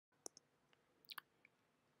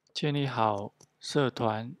建立好社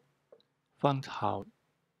团，放好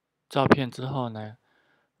照片之后呢，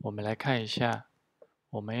我们来看一下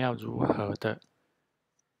我们要如何的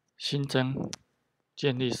新增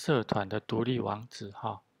建立社团的独立网址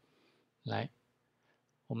哈。来，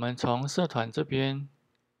我们从社团这边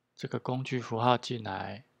这个工具符号进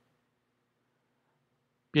来，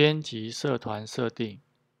编辑社团设定。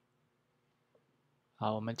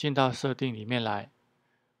好，我们进到设定里面来，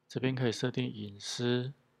这边可以设定隐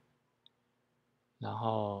私。然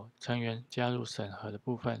后成员加入审核的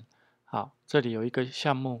部分，好，这里有一个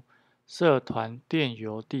项目，社团电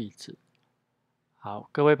邮地址。好，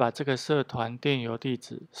各位把这个社团电邮地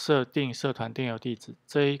址设定社团电邮地址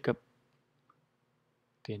这一个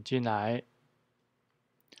点进来，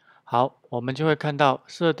好，我们就会看到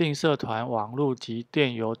设定社团网络及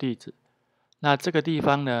电邮地址。那这个地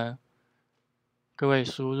方呢，各位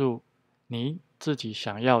输入你自己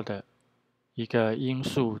想要的一个因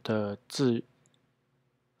素的字。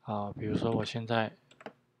好，比如说我现在，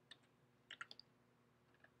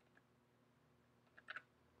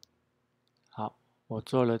好，我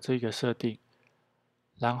做了这个设定，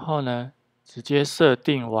然后呢，直接设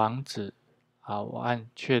定网址，好，我按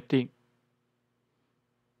确定。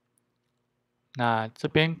那这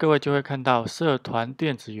边各位就会看到社团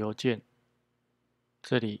电子邮件，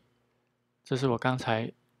这里，这是我刚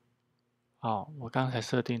才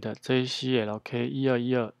设定的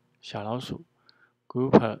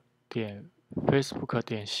jclk1212group 点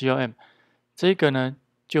facebook.com， 这个呢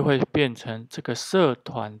就会变成这个社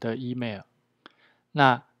团的 email。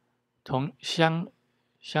那相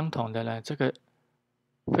同的呢，这个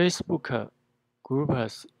Facebook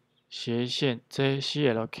groups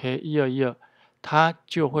jclk1212，它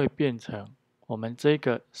就会变成我们这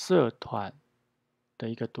个社团的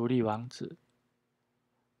一个独立网址。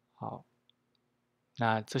好，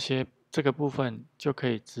那这个部分就可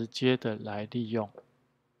以直接的来利用。